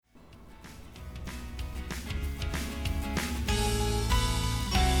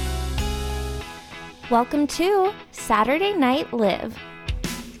Welcome to Saturday Night Liv.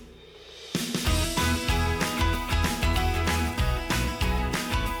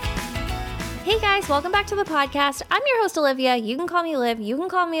 Hey guys, welcome back to the podcast. I'm your host, Olivia. You can call me Liv. You can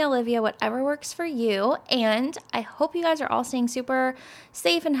call me Olivia, whatever works for you. And I hope you guys are all staying super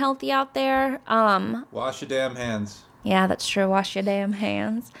safe and healthy out there. Wash your damn hands. Yeah, that's true. Wash your damn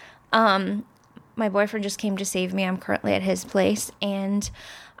hands. My boyfriend just came to save me. I'm currently at his place. And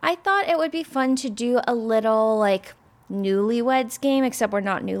I thought it would be fun to do a little, Newlyweds game, except we're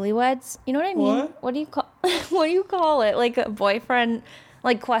not newlyweds. You know what I mean? What do you call it? Like a boyfriend,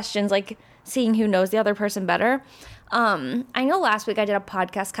 questions, seeing who knows the other person better. I know last week I did a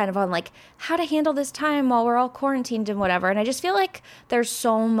podcast kind of on how to handle this time while we're all quarantined and whatever. And I just feel like there's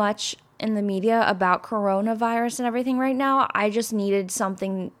so much in the media about coronavirus and everything right now. I just needed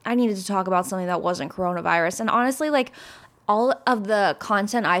to talk about something that wasn't coronavirus. And honestly, all of the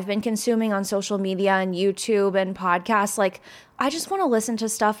content I've been consuming on social media and YouTube and podcasts, I just want to listen to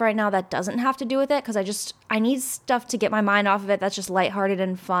stuff right now that doesn't have to do with it, because I need stuff to get my mind off of it that's just lighthearted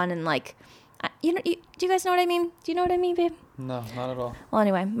and fun and do you guys know what I mean? Do you know what I mean, babe? No, not at all. Well,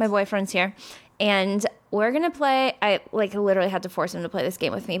 anyway, my boyfriend's here, and we're going to play, I literally had to force him to play this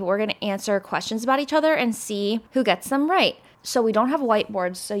game with me, but we're going to answer questions about each other and see who gets them right. So we don't have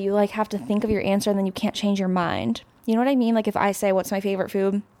whiteboards, so you have to think of your answer and then you can't change your mind. You know what I mean? If I say what's my favorite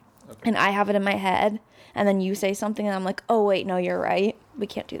food, okay, and I have it in my head, and then you say something and I'm like, oh wait, no, you're right. We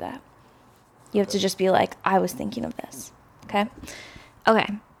can't do that. You have to just be like, I was thinking of this. Okay? Okay.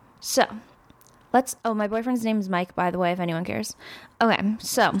 So, my boyfriend's name is Mike, by the way, if anyone cares. Okay,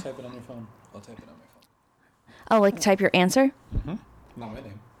 so. Type it on your phone. I'll type it on my phone. Oh, type your answer? Mm-hmm. Not my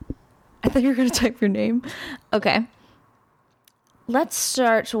name. I thought you were going to type your name. Okay. Let's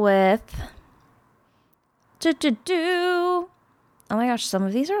start with. Oh my gosh, some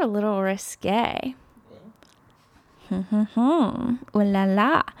of these are a little risque. Ooh la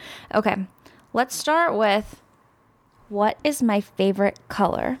la. Okay, let's start with, what is my favorite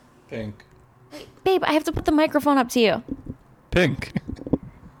color? Pink. Wait, babe, I have to put the microphone up to you. Pink.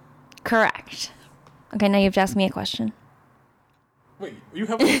 Correct. Okay, now you have to ask me a question. Wait, you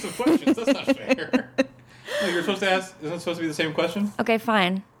have a list of questions. That's not fair. No, you're supposed to ask. Isn't it supposed to be the same question? Okay,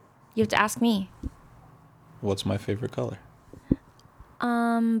 fine. You have to ask me. What's my favorite color?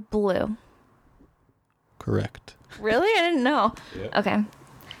 Blue. Correct. Really? I didn't know. Yep. Okay.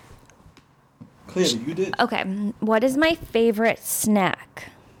 Clearly, you did. Okay. What is my favorite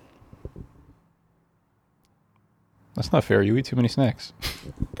snack? That's not fair. You eat too many snacks.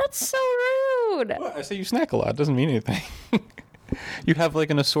 That's so rude. What? I say you snack a lot. It doesn't mean anything. You have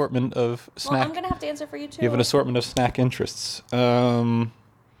an assortment of snack. Well, I'm going to have to answer for you too. You have an assortment of snack interests.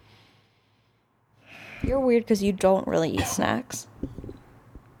 You're weird because you don't really eat snacks.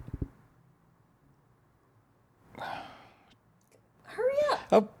 Hurry up.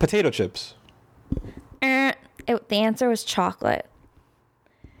 Oh, potato chips. The answer was chocolate.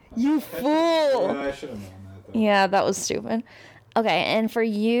 You fool. I should have known that, though. Yeah, that was stupid. Okay, and for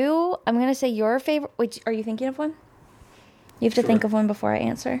you, I'm going to say your favorite. Wait, are you thinking of one? You have to think of one before I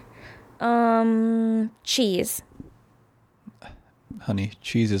answer. Cheese. Honey,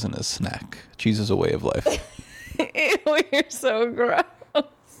 cheese isn't a snack. Cheese is a way of life. Ew, you're so gross.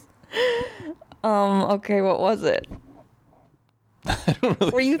 Okay, what was it? I don't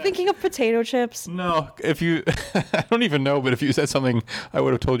really. Were you thinking of potato chips? No, I don't even know, but if you said something, I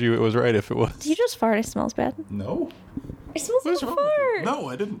would have told you it was right if it was. Did you just fart? It smells bad. No. It smells like a fart. No,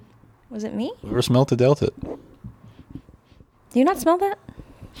 I didn't. Was it me? Whoever smelled it dealt it. Do you not smell that?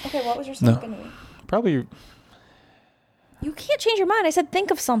 Okay, what was your snack going to be? Probably. You can't change your mind. I said think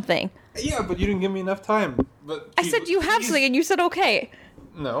of something. Yeah, but you didn't give me enough time. But I said you have something, and you said okay.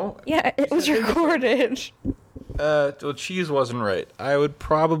 No. Yeah, it was recorded. Well, cheese wasn't right. I would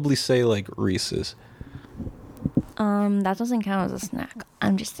probably say Reese's. That doesn't count as a snack.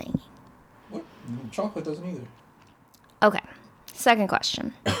 I'm just saying. What? Chocolate doesn't either. Okay. Second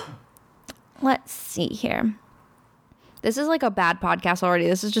question. Let's see here. This is a bad podcast already.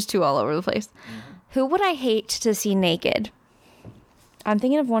 This is just too all over the place. Mm-hmm. Who would I hate to see naked? I'm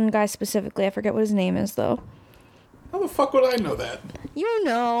thinking of one guy specifically. I forget what his name is, though. How the fuck would I know that? You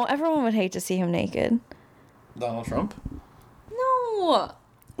know. Everyone would hate to see him naked. Donald Trump? No.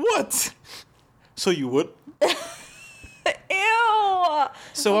 What? So you would? Ew.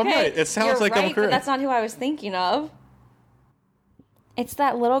 So okay, I'm right. It sounds like right, I'm correct. But that's not who I was thinking of. It's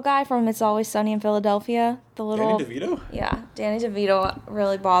that little guy from It's Always Sunny in Philadelphia. The little Danny DeVito? Yeah, Danny DeVito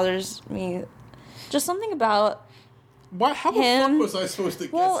really bothers me. Just something about Why? How the fuck was I supposed to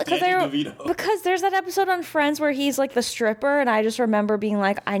guess Danny DeVito? Because there's that episode on Friends where he's like the stripper, and I just remember being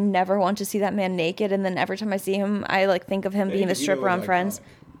like, I never want to see that man naked, and then every time I see him, I like think of him being the stripper on Friends.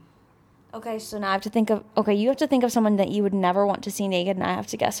 Okay, so now I have to think of... Okay, you have to think of someone that you would never want to see naked, and I have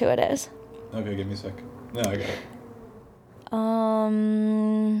to guess who it is. Okay, give me a sec. No, I got it.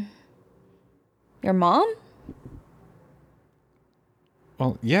 Your mom?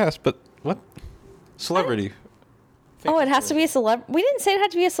 Well, yes, but what? Celebrity. Oh, it has to be a celeb. We didn't say it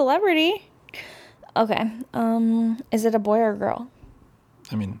had to be a celebrity. Okay. Is it a boy or a girl?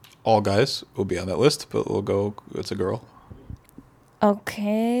 I mean, all guys will be on that list, but we'll go. It's a girl.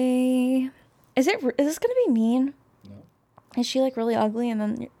 Okay. Is this gonna be mean? No. Is she like really ugly and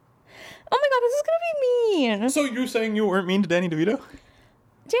then? Oh my god, this is gonna be mean. So you're saying you weren't mean to Danny DeVito?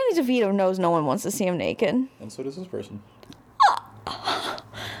 Danny DeVito knows no one wants to see him naked. And so does this person.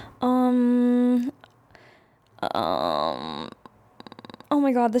 Oh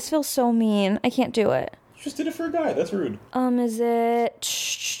my god, this feels so mean. I can't do it. You just did it for a guy. That's rude. Is it?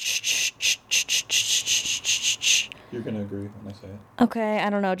 You're gonna agree when I say it. Okay, I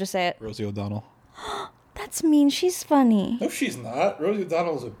don't know. Just say it. Rosie O'Donnell. That's mean. She's funny. No, she's not. Rosie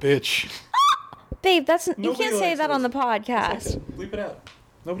O'Donnell's a bitch. Babe, you can't say that on the podcast. Bleep it out.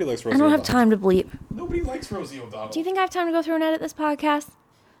 Nobody likes Rosie O'Donnell. I don't O'Donnell. have time to bleep. Nobody likes Rosie O'Donnell. Do you think I have time to go through and edit this podcast?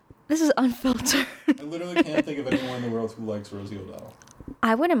 This is unfiltered. I literally can't think of anyone in the world who likes Rosie O'Donnell.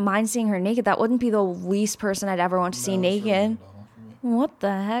 I wouldn't mind seeing her naked. That wouldn't be the least person I'd ever want to see naked. What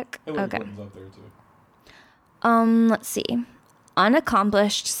the heck? Okay. Up there too. Let's see.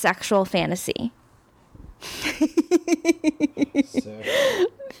 Unaccomplished sexual fantasy.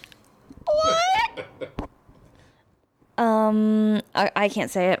 What? I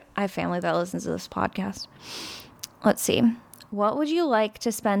can't say it. I have family that listens to this podcast. Let's see. What would you like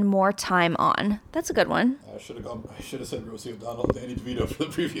to spend more time on? That's a good one. I should have said Rosie O'Donnell and Danny DeVito for the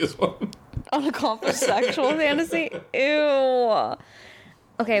previous one. Unaccomplished sexual fantasy? Ew.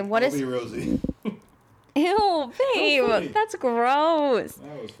 Okay, what is... Rosie. Ew, babe. That's gross.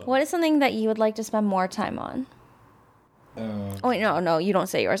 That was fun. What is something that you would like to spend more time on? Oh, wait, no, you don't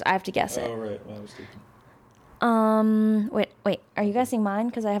say yours. I have to guess it. Oh, right. Well, I was thinking. Wait. Are you guessing mine?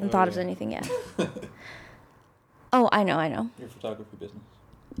 Because I haven't thought of anything yet. Oh, I know. Your photography business.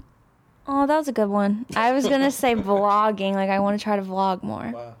 Oh, that was a good one. I was going to say vlogging. Like, I want to try to vlog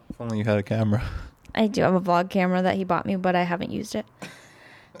more. Wow. If only you had a camera. I do have a vlog camera that he bought me, but I haven't used it.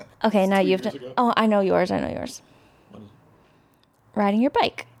 Okay, now you have to... Ago. Oh, I know yours. What is it? Riding your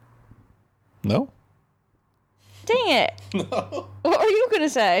bike. No. Dang it. No. What were you going to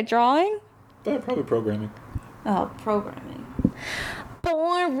say? Drawing? Probably programming. Oh, programming.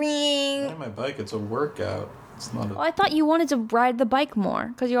 Boring. Riding my bike, it's a workout. It's not a... Well, I thought you wanted to ride the bike more,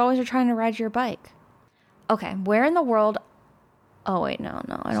 because you always are trying to ride your bike. Okay, where in the world... Oh, wait, no,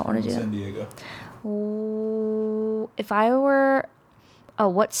 I don't want to do that. San Diego. Ooh, if I were... Oh,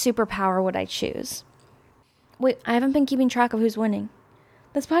 what superpower would I choose? Wait, I haven't been keeping track of who's winning.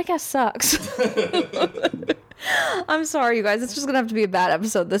 This podcast sucks. I'm sorry, you guys. It's just going to have to be a bad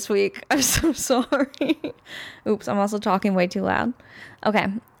episode this week. I'm so sorry. Oops, I'm also talking way too loud. Okay,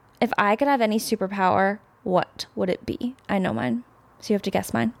 if I could have any superpower, what would it be? I know mine, so you have to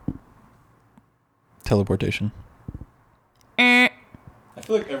guess mine. Teleportation. I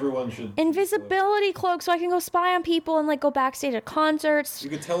feel like everyone should... Invisibility cloak, so I can go spy on people and, like, go backstage at concerts. You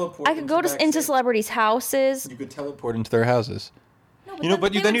could teleport. I could go into celebrities' houses. You could teleport into their houses. No,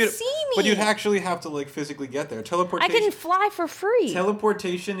 but you'd see me. But you'd actually have to like physically get there. Teleportation. I can fly for free.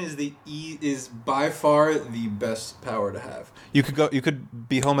 Teleportation is by far the best power to have. You could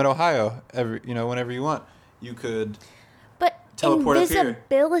be home in Ohio whenever you want. You could. But teleport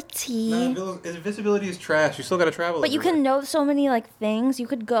invisibility. Up here. No, invisibility is trash. You still got to travel. But everywhere. You can know so many like things. You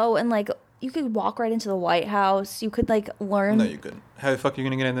could go and like you could walk right into the White House. You could like learn. No, you couldn't. How the fuck are you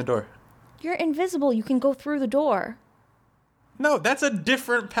gonna get in the door? You're invisible. You can go through the door. No, that's a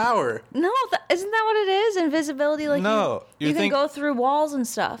different power. No, isn't that what it is? Invisibility, like no, you can go through walls and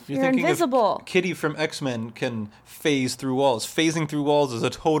stuff. You're invisible. Kitty from X-Men can phase through walls. Phasing through walls is a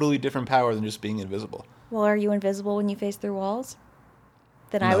totally different power than just being invisible. Well, are you invisible when you phase through walls?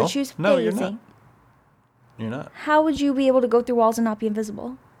 Then I would choose phasing. No, you're not. You're not. How would you be able to go through walls and not be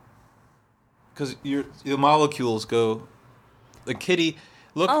invisible? Because the molecules go. The Kitty,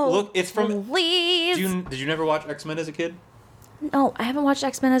 look, it's from. Please. Did you never watch X-Men as a kid? No, I haven't watched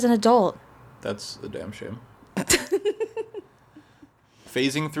X-Men as an adult. That's a damn shame.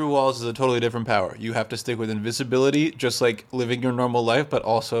 Phasing through walls is a totally different power. You have to stick with invisibility, just like living your normal life, but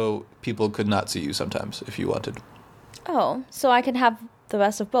also people could not see you sometimes if you wanted. Oh, so I could have the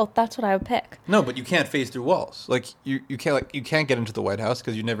best of both. That's what I would pick. No, but you can't phase through walls. Like you can't get into the White House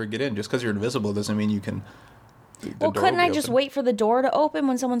because you never get in. Just because you're invisible doesn't mean you can. Well, couldn't I just wait for the door to open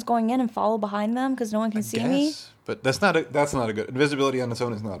when someone's going in and follow behind them because no one can see me? But that's not a good invisibility on its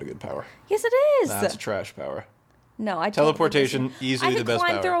own is not a good power. Yes, it is. That's trash power. No, I teleportation easily the best power.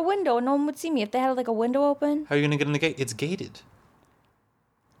 I could climb through a window and no one would see me if they had like a window open. How are you gonna get in the gate? It's gated.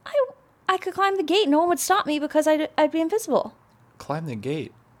 I could climb the gate. No one would stop me because I'd be invisible. Climb the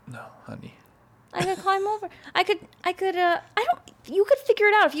gate? No, honey. I could climb over. You could figure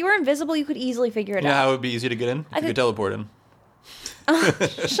it out. If you were invisible, you could easily figure it out. Yeah, how it would be easy to get in? You could teleport in.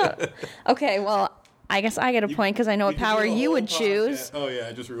 Shut up. Okay, well, I guess I get a point because I know what power you would choose. Yeah. Oh, yeah,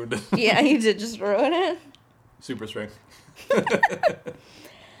 I just ruined it. Yeah, you did just ruin it. Super strength.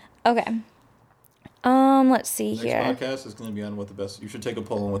 Okay. Let's see here. Next podcast is going to be on what the best... You should take a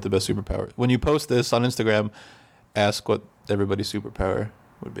poll on what the best superpower... When you post this on Instagram, ask what everybody's superpower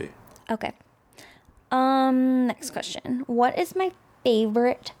would be. Okay. Next question. What is my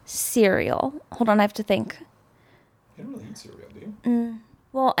favorite cereal? Hold on, I have to think. You don't really eat cereal, do you?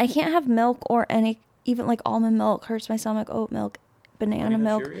 Well, I can't have milk or even like almond milk hurts my stomach, oat milk, banana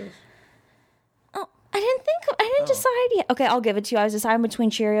milk. Cheerios? Oh, I didn't decide yet. Okay, I'll give it to you. I was deciding between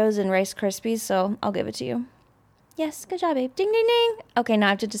Cheerios and Rice Krispies, so I'll give it to you. Yes, good job, babe. Ding, ding, ding. Okay, now I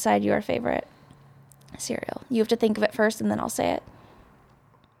have to decide your favorite cereal. You have to think of it first, and then I'll say it.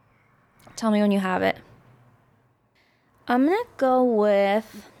 Tell me when you have it. I'm going to go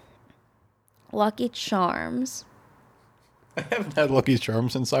with Lucky Charms. I haven't had Lucky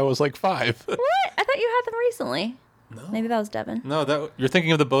Charms since I was like 5. What? I thought you had them recently. No. Maybe that was Devin. No, you're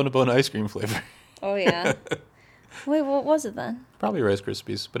thinking of the Bona ice cream flavor. Oh, yeah. Wait, what was it then? Probably Rice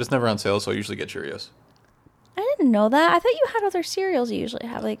Krispies, but it's never on sale, so I usually get Cheerios. I didn't know that. I thought you had other cereals you usually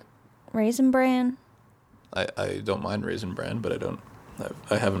have, like Raisin Bran. I don't mind Raisin Bran, but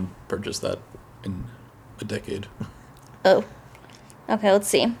I haven't purchased that in a decade. Oh. Okay, let's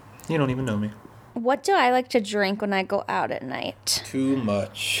see. You don't even know me. What do I like to drink when I go out at night? Too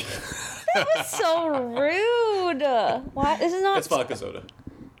much. That was so rude. Why? This is not... It's vodka soda.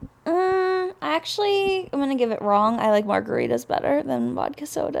 Actually, I'm gonna give it wrong. I like margaritas better than vodka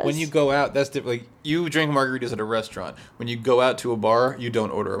sodas. When you go out, that's different. Like, you drink margaritas at a restaurant. When you go out to a bar, you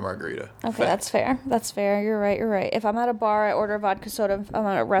don't order a margarita. Okay, that's fair. That's fair. You're right. If I'm at a bar, I order a vodka soda. If I'm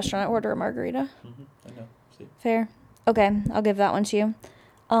at a restaurant, I order a margarita. Mm-hmm. I know. See? Fair. Okay, I'll give that one to you.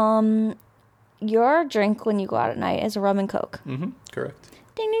 Your drink when you go out at night is a rum and coke. Mm-hmm. Correct.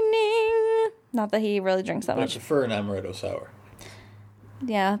 Ding, ding, ding. Not that he really drinks that much. I prefer an amaretto sour.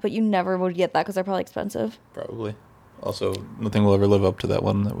 Yeah, but you never would get that because they're probably expensive. Probably. Also, nothing will ever live up to that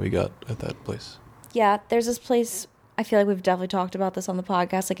one that we got at that place. Yeah, there's this place. I feel like we've definitely talked about this on the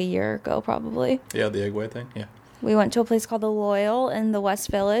podcast like a year ago, probably. Yeah, the egg white thing? Yeah. We went to a place called The Loyal in the West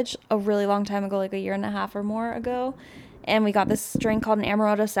Village a really long time ago, like a year and a half or more ago. And we got this drink called an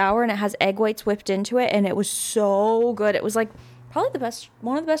amaretto sour, and it has egg whites whipped into it, and it was so good. It was like probably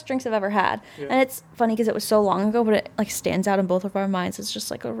one of the best drinks I've ever had. Yeah. And it's funny because it was so long ago, but it like stands out in both of our minds. It's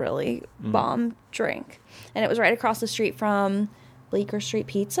just like a really bomb drink. And it was right across the street from Bleecker Street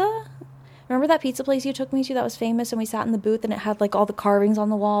Pizza. Remember that pizza place you took me to that was famous, and we sat in the booth and it had like all the carvings on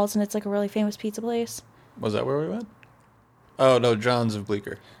the walls, and it's like a really famous pizza place? Was that where we went? Oh, no, John's of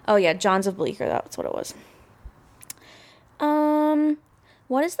Bleecker. Oh, yeah, John's of Bleecker. That's what it was.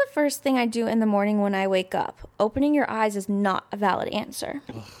 What is the first thing I do in the morning when I wake up? Opening your eyes is not a valid answer.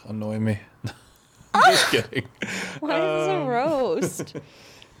 Ugh, annoy me. Just kidding. Why is this a roast?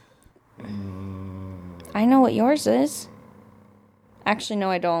 I know what yours is. Actually, no,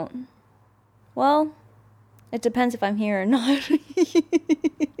 I don't. Well, it depends if I'm here or not.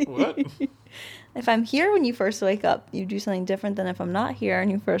 What? If I'm here when you first wake up, you do something different than if I'm not here and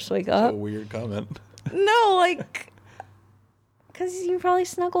you first wake up. That's a weird comment. No, like... Because you probably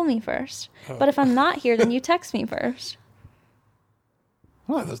snuggle me first. Oh. But if I'm not here, then you text me first.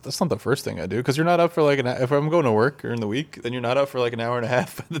 Well, that's not the first thing I do. Because you're not up for like if I'm going to work during the week, then you're not up for like an hour and a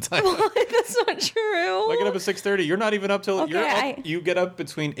half by the time. Well, that's not true. I get up at 6:30. You're not even up till you get up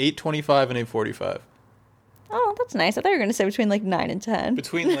between 8:25 and 8:45. Oh, that's nice. I thought you were going to say between like 9 and 10.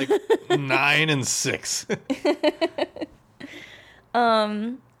 Between like 9 and 6.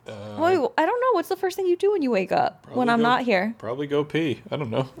 Wait, I don't know. What's the first thing you do when you wake up when I'm not here? Probably go pee. I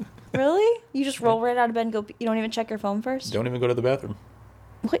don't know. Really? You just roll right out of bed and go pee? You don't even check your phone first? Don't even go to the bathroom.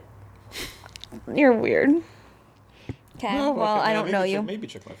 What? You're weird. Okay, no, well, I don't know you. Maybe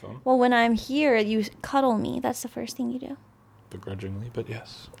check my phone. Well, when I'm here, you cuddle me. That's the first thing you do. Begrudgingly, but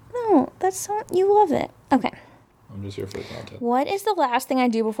yes. No, that's so... You love it. Okay. I'm just here for the content. What is the last thing I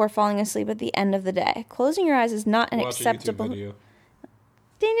do before falling asleep at the end of the day? Closing your eyes is not an acceptable... YouTube video.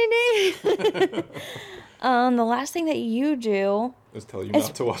 Ding, ding, ding. The last thing that you do is tell you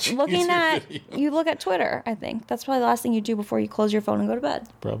not to watch looking YouTube at videos. You look at Twitter. I think that's probably the last thing you do before you close your phone and go to bed.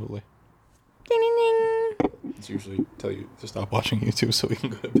 Probably. Ding, ding, ding. It's usually tell you to stop watching YouTube so we can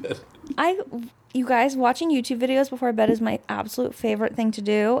go to bed. You guys, watching YouTube videos before bed is my absolute favorite thing to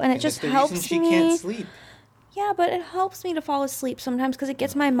do, and it just helps me. She can't sleep. Yeah, but it helps me to fall asleep sometimes because it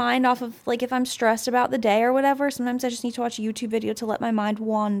gets my mind off of, like, if I'm stressed about the day or whatever, sometimes I just need to watch a YouTube video to let my mind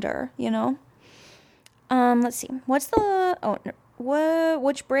wander, you know? Let's see.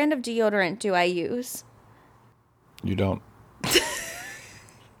 Which brand of deodorant do I use? You don't.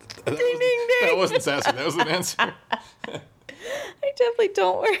 Ding, ding, ding. That wasn't sassy. That was an answer. I definitely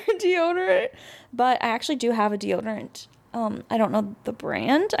don't wear deodorant, but I actually do have a deodorant. I don't know the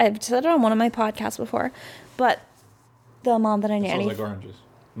brand. I've said it on one of my podcasts before, but the mom that I nanny. Smells like oranges.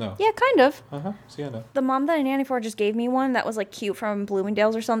 No. Yeah, kind of. See, I know. The mom that I nanny for just gave me one that was like cute from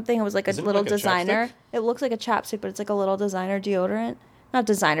Bloomingdale's or something. It was like a little designer. It looks like a chapstick, but it's like a little designer deodorant. Not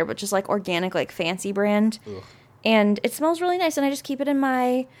designer, but just like organic, like fancy brand. Ugh. And it smells really nice, and I just keep it in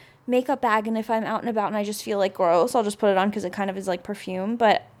my makeup bag, and if I'm out and about and I just feel like gross, I'll just put it on because it kind of is like perfume.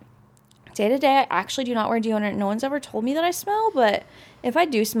 But day to day, I actually do not wear deodorant. No one's ever told me that I smell, but if I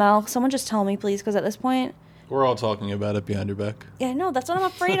do smell, someone just tell me, please, because at this point... We're all talking about it behind your back. Yeah, no, that's what I'm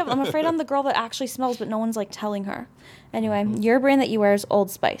afraid of. I'm afraid I'm the girl that actually smells, but no one's, like, telling her. Anyway, your brand that you wear is Old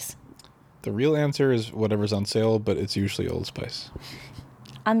Spice. The real answer is whatever's on sale, but it's usually Old Spice.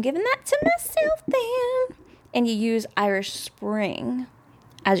 I'm giving that to myself then. And you use Irish Spring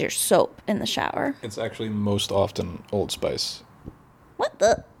as your soap in the shower. It's actually most often Old Spice. What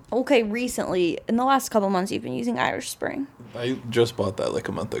the... Okay, recently, in the last couple months, you've been using Irish Spring. I just bought that like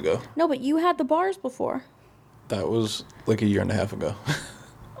a month ago. No, but you had the bars before. That was like a year and a half ago.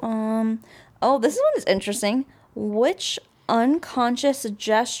 Oh, this one is interesting. Which unconscious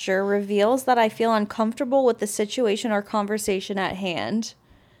gesture reveals that I feel uncomfortable with the situation or conversation at hand?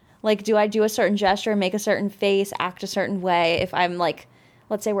 Like, do I do a certain gesture, make a certain face, act a certain way? If I'm like,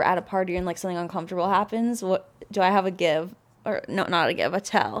 let's say we're at a party and like something uncomfortable happens, what do I have a give? Or no, not a give, a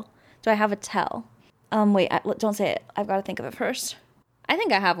tell. Do I have a tell? Wait, don't say it. I've got to think of it first. I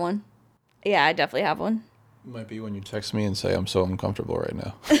think I have one. Yeah, I definitely have one. It might be when you text me and say, I'm so uncomfortable right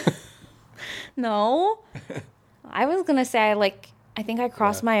now. No. I was going to say, I think I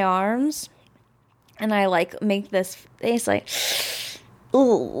cross my arms and I, make this face, like,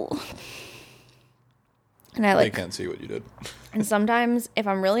 ooh. And I can't see what you did. And sometimes, if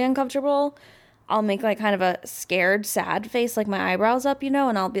I'm really uncomfortable, I'll make, kind of a scared, sad face, my eyebrows up, and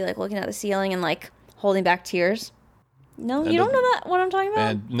I'll be, looking at the ceiling and, holding back tears. No, you don't know what I'm talking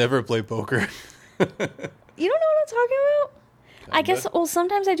about? And never play poker. You don't know what I'm talking about? Kinda. I guess,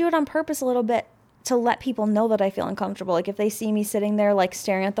 sometimes I do it on purpose a little bit to let people know that I feel uncomfortable. If they see me sitting there,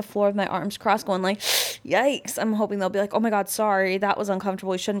 staring at the floor with my arms crossed, going, yikes, I'm hoping they'll be like, oh my God, sorry, that was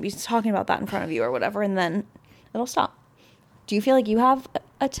uncomfortable. You shouldn't be talking about that in front of you or whatever, and then it'll stop. Do you feel like you have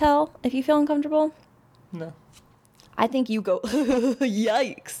a tell if you feel uncomfortable? No. I think you go,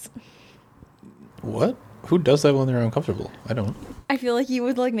 yikes. What? Who does that when they're uncomfortable? I don't. I feel like you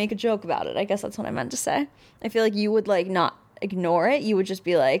would, make a joke about it. I guess that's what I meant to say. I feel like you would, not ignore it. You would just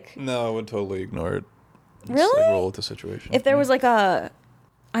be like... No, I would totally ignore it. Just, really? Roll with the situation. If there was, I'm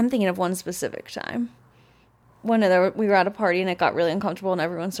thinking of one specific time. When we were at a party and it got really uncomfortable and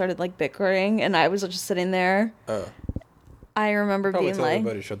everyone started, bickering and I was just sitting there. I remember being tell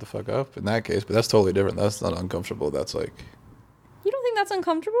everybody shut the fuck up in that case, but that's totally different. That's not uncomfortable. That's You don't think that's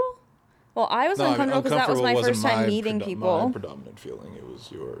uncomfortable? Well, I was uncomfortable because that was my first time meeting people. My predominant feeling, it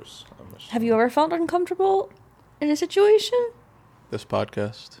was yours. Have you ever felt uncomfortable in a situation? This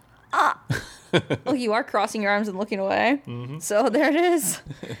podcast. Oh, you are crossing your arms and looking away. Mm-hmm. So there it is.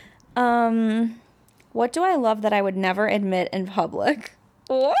 What do I love that I would never admit in public?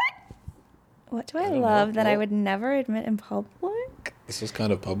 What? What do I love that I would never admit in public? This is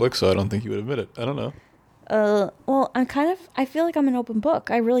kind of public, so I don't think you would admit it. I don't know. Well, I feel like I'm an open book.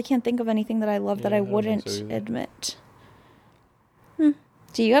 I really can't think of anything that I love that I wouldn't admit. Do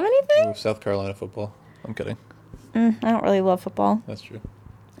you have anything? South Carolina football. I'm kidding. I don't really love football. That's true.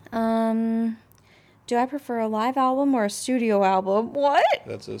 Do I prefer a live album or a studio album? What?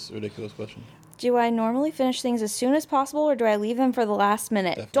 That's a ridiculous question. Do I normally finish things as soon as possible, or do I leave them for the last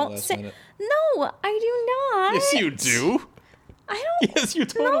minute? Definitely last minute. No, I do not. Yes, you do. I don't. Yes, you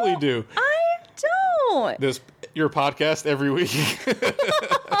totally do. I don't. Your podcast every week.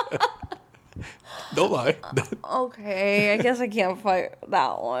 Don't lie. Okay, I guess I can't fight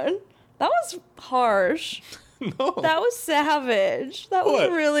that one. That was harsh. No. That was savage. That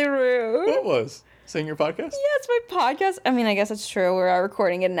What? was really rude. What was? Saying your podcast? Yeah, it's my podcast. I mean, I guess it's true. We're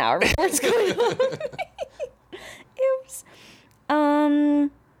recording it now before it's going on.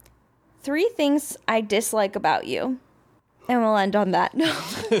 Oops. 3 things I dislike about you. And we'll end on that. No.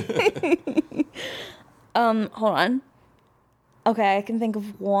 Hold on. Okay, I can think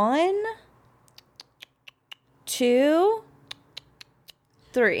of 1, 2,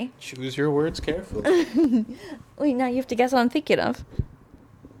 3. Choose your words carefully. Wait, now you have to guess what I'm thinking of.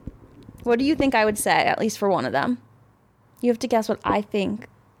 What do you think I would say, at least for one of them? You have to guess what I think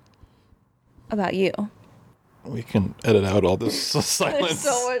about you. We can edit out all this silence. There's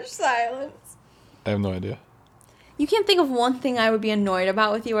so much silence. I have no idea. You can't think of one thing I would be annoyed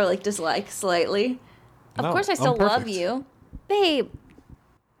about with you or like dislike slightly. Of course I still love you. Babe.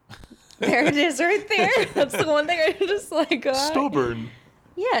 There it is right there. That's the one thing I dislike about you. Stubborn.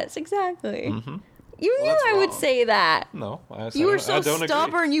 Yes, exactly. Mm-hmm. You knew I would say that. No. You were so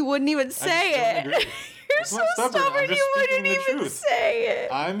stubborn you wouldn't even say it. You're so stubborn you wouldn't even say it.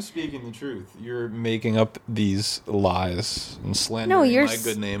 I'm speaking the truth. You're making up these lies and slandering my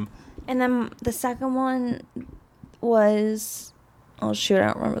good name. And then the second one was... Oh, shoot, I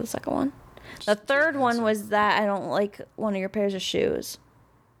don't remember the second one. The third one was that I don't like one of your pairs of shoes.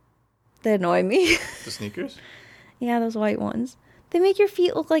 They annoy me. The sneakers? Yeah, those white ones. They make your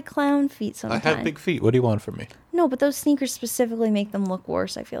feet look like clown feet sometimes. I have big feet. What do you want from me? No, but those sneakers specifically make them look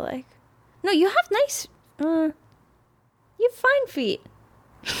worse, I feel like. No, you have nice... you have fine feet.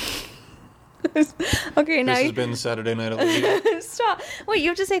 Okay, now this has been Saturday Night Liv. Stop. Wait, you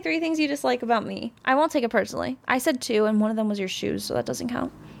have to say 3 things you dislike about me. I won't take it personally. I said 2, and one of them was your shoes, so that doesn't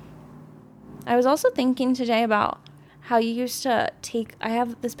count. I was also thinking today about how you used to take... I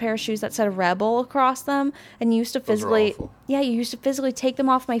have this pair of shoes that said Rebel across them, and you used to physically... Those are awful. Yeah, you used to physically take them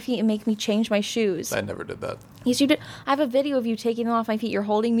off my feet and make me change my shoes. I never did that. Yes, you did. I have a video of you taking them off my feet. You're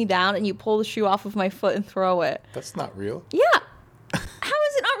holding me down, and you pull the shoe off of my foot and throw it. That's not real. Yeah. How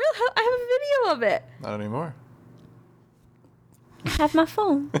is it not real? I have a video of it. Not anymore. I have my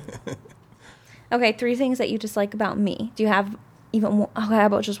phone. Okay, 3 things that you dislike about me. Do you have even one? Okay, how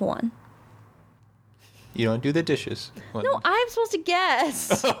about just one? You don't do the dishes. What? No, I'm supposed to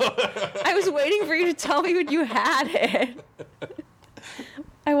guess. I was waiting for you to tell me when you had it.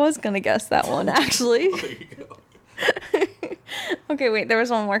 I was going to guess that one, actually. There you go. Okay, wait, there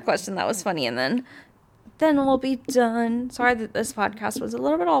was one more question that was funny, and then we'll be done. Sorry that this podcast was a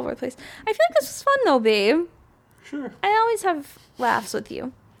little bit all over the place. I feel like this was fun, though, babe. Sure. I always have laughs with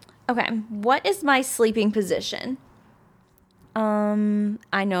you. Okay, what is my sleeping position?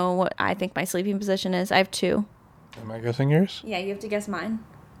 I know what I think my sleeping position is. I have 2. Am I guessing yours? Yeah, you have to guess mine.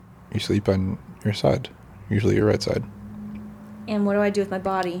 You sleep on your side. Usually your right side. And what do I do with my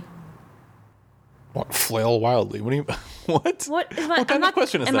body? What? Flail wildly. What do you... What? What is my... What kind of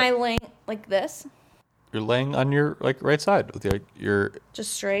question is that? Am I laying like this? You're laying on your right side with your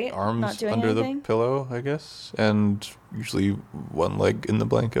Just straight? arms not doing under anything? the pillow, I guess. And usually one leg in the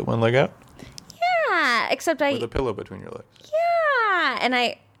blanket, one leg out. Yeah, except With a pillow between your legs. Yeah, and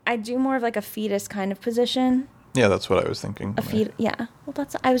I do more of like a fetus kind of position. Yeah, that's what I was thinking. Yeah. Well,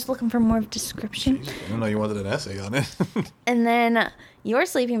 I was looking for more of description. Jeez, I didn't know you wanted an essay on it. And then your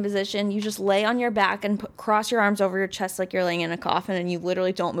sleeping position, you just lay on your back and cross your arms over your chest like you're laying in a coffin, and you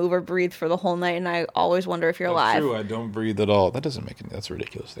literally don't move or breathe for the whole night. And I always wonder if you're alive. True, I don't breathe at all. That doesn't make any. That's a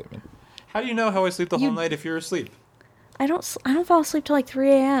ridiculous statement. How do you know how I sleep the whole night if you're asleep? I don't fall asleep till like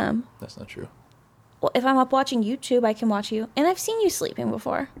 3 a.m. That's not true. Well, if I'm up watching YouTube, I can watch you, and I've seen you sleeping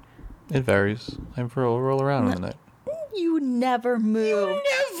before. It varies. I roll around in the night. You never move. You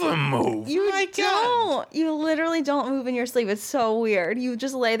never move. You My don't. God. You literally don't move in your sleep. It's so weird. You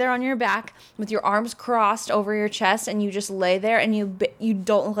just lay there on your back with your arms crossed over your chest, and you just lay there, and you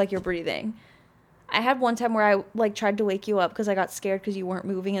don't look like you're breathing. I had one time where I tried to wake you up because I got scared because you weren't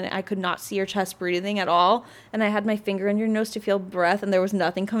moving, and I could not see your chest breathing at all. And I had my finger in your nose to feel breath, and there was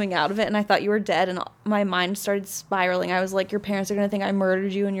nothing coming out of it, and I thought you were dead, and my mind started spiraling. I was like, your parents are going to think I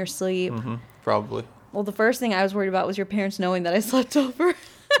murdered you in your sleep. Mm-hmm. Probably. Well, the first thing I was worried about was your parents knowing that I slept over.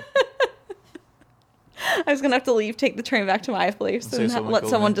 I was going to have to leave, take the train back to my place, and let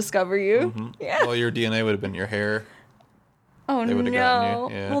someone discover you. Mm-hmm. Yeah. Well, your DNA would have been your hair. Oh, they would have gotten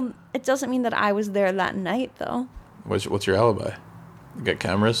you. Yeah. Well, it doesn't mean that I was there that night, though. What's your alibi? You got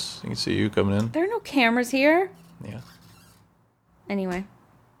cameras? You can see you coming in? There are no cameras here. Yeah. Anyway,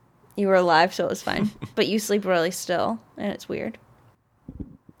 you were alive, so it was fine. But you sleep really still, and it's weird.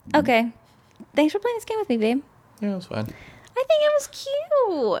 Okay. Thanks for playing this game with me, babe. Yeah, it was fine. I think it was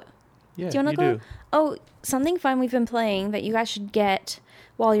cute. Yeah, do you want to go? do. Oh, something fun we've been playing that you guys should get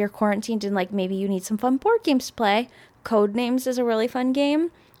while you're quarantined and maybe you need some fun board games to play. Codenames is a really fun game.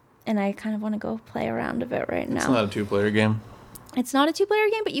 And I kind of want to go play around a bit right now. It's not a 2-player game. It's not a 2-player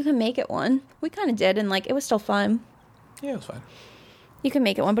game, but you can make it one. We kind of did, and like it was still fun. Yeah, it was fine. You can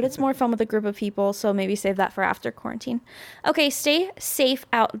make it one, but it's more fun with a group of people, so maybe save that for after quarantine. Okay, stay safe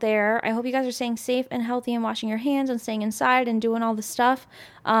out there. I hope you guys are staying safe and healthy and washing your hands and staying inside and doing all the stuff.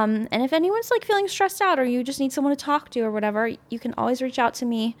 And if anyone's like feeling stressed out or you just need someone to talk to or whatever, you can always reach out to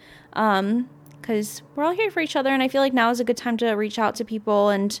me. Because we're all here for each other, and I feel like now is a good time to reach out to people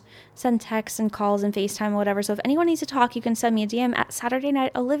and send texts and calls and FaceTime and whatever. So if anyone needs to talk, you can send me a DM at Saturday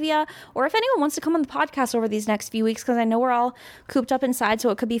Night Olivia, or if anyone wants to come on the podcast over these next few weeks, because I know we're all cooped up inside,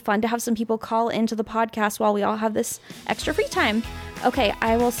 so it could be fun to have some people call into the podcast while we all have this extra free time. Okay,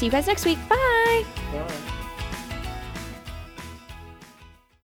 I will see you guys next week. Bye!